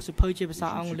anglais. Je ne suis pas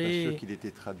sûr qu'il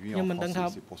était traduit en français,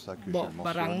 c'est pour ça que je le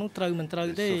mentionne. Sauf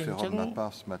erreur de ma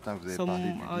part, ce matin, vous avez parlé du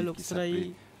livre qui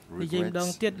s'appelait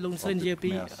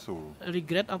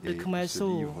Regret of the Khmer Ce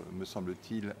Soul. livre, me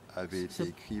semble-t-il, avait été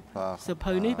écrit par un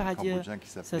Cambodgien qui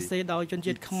s'appelait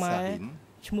Sarin.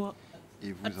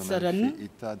 Et vous en avez fait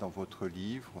état dans votre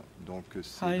livre. Donc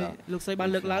c'est la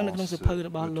référence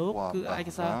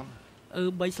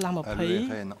 3/20 à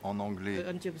l'ERN en anglais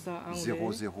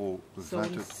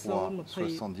 0023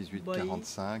 78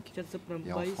 45 et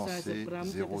en français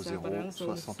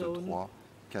 0063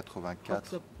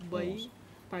 84 11.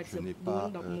 Je n'ai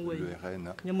pas l'ERN en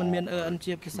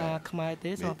Khmer.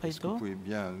 Mais est-ce que vous pouvez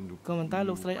bien nous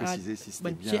préciser si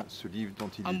c'était bien ce livre dont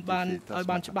il était fait état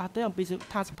ce matin?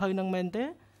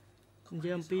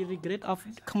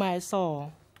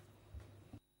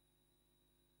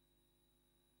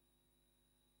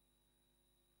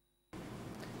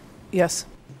 Yes.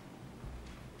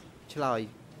 ឆ្លើយ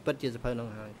ពិតជាសភៅនឹង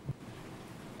ហើយ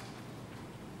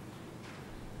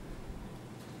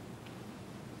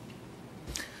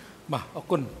បាទអរ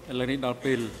គុណឥឡូវនេះដល់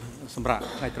ពេលសម្រាប់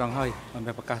ថ្ងៃត្រង់ហើយបាន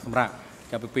ប្រកាសសម្រាប់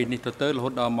ចាប់ពីពេលនេះទៅរហូ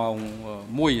តដល់ម៉ោង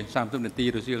 1:30 នាទី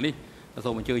រសៀលនេះសូ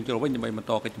មអញ្ជើញចូលវិញដើម្បីបន្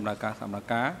តកិច្ចដំណើរការសកម្ម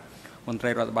ភាពមន្ត្រី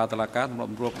រដ្ឋបាលតុលាការសម្រាប់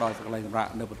ដល់សកលសម្រាប់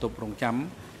នៅបន្ទប់រងចាំ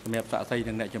សម្រាប់សាកសី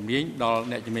និងអ្នកជំនាញដល់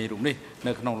អ្នកជំនាញរូបនេះ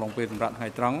នៅក្នុងឡុងពេលសម្រាប់ថ្ងៃ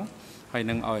ត្រង់ហើយ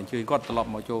នឹងឲ្យអញ្ជើញគាត់ត្រឡប់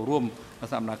មកចូលរួម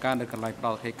សកម្មភាពនៅកន្លែងផ្ដ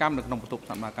ល់សេចក្ដីកម្មនៅក្នុងបន្ទប់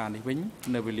សកម្មភាពនេះវិញ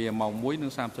នៅវេលាម៉ោង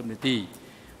 1:30 នាទី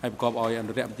ហើយប្រកបឲ្យអ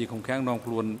នុរិយមន្ត្រីឃុំឃាំងនាំ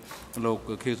ខ្លួនលោក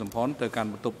ខៀវសំផនទៅកាន់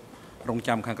បន្ទប់រង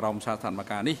ចាំខាងក្រោមសាធារណ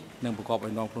ការនេះនិងប្រកបឲ្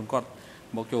យនាំខ្លួនគាត់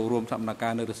មកចូលរួមសកម្មភា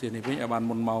ពនៅរសៀលនេះវិញឲ្យបាន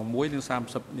មុនម៉ោង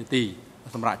 1:30 នាទី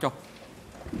សម្រាប់ចុះ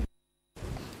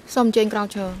សូមអញ្ជើញក្រោក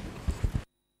ឈរ